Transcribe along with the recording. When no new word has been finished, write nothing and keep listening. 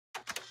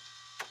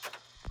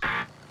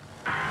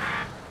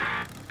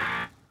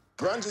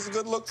Grunge is a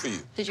good look for you.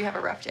 Did you have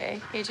a rough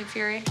day, Agent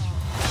Fury?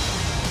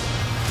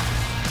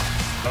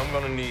 I'm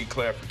gonna need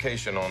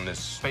clarification on this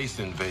space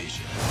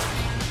invasion.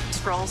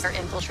 Skrulls are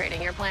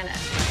infiltrating your planet.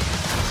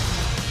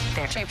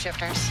 They're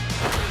shapeshifters.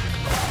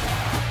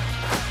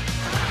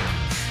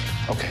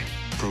 Okay,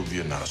 prove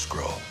you're not a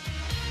Skrull.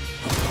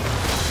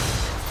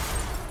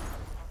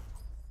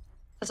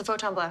 That's a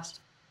photon blast.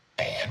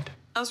 And?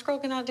 A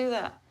Skrull cannot do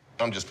that.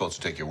 I'm just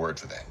supposed to take your word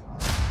for that.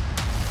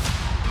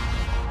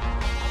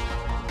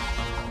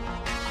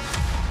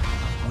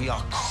 We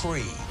are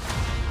Kree.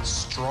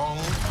 Strong,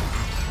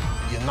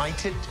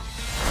 united.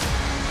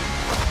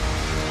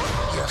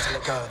 You have to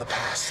let go of the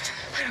past.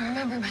 I don't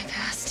remember my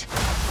past.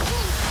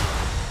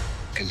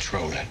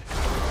 Control it.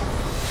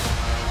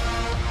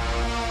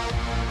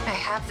 I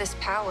have this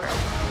power,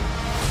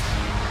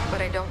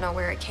 but I don't know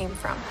where it came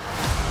from.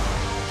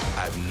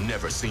 I've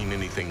never seen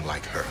anything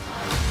like her.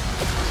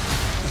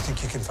 You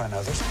think you can find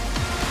others?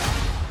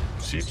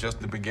 She's just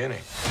the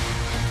beginning.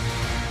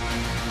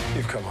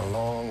 You've come a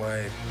long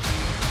way,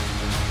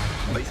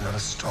 but you're not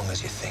as strong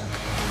as you think.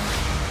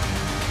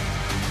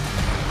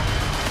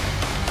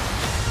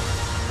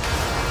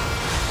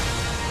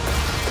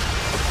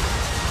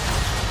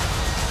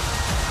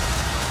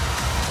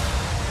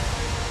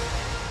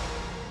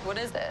 What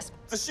is this?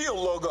 The SHIELD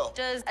logo.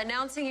 Does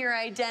announcing your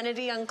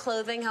identity on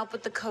clothing help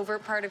with the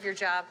covert part of your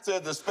job?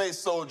 Said the space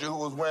soldier who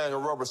was wearing a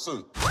rubber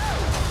suit.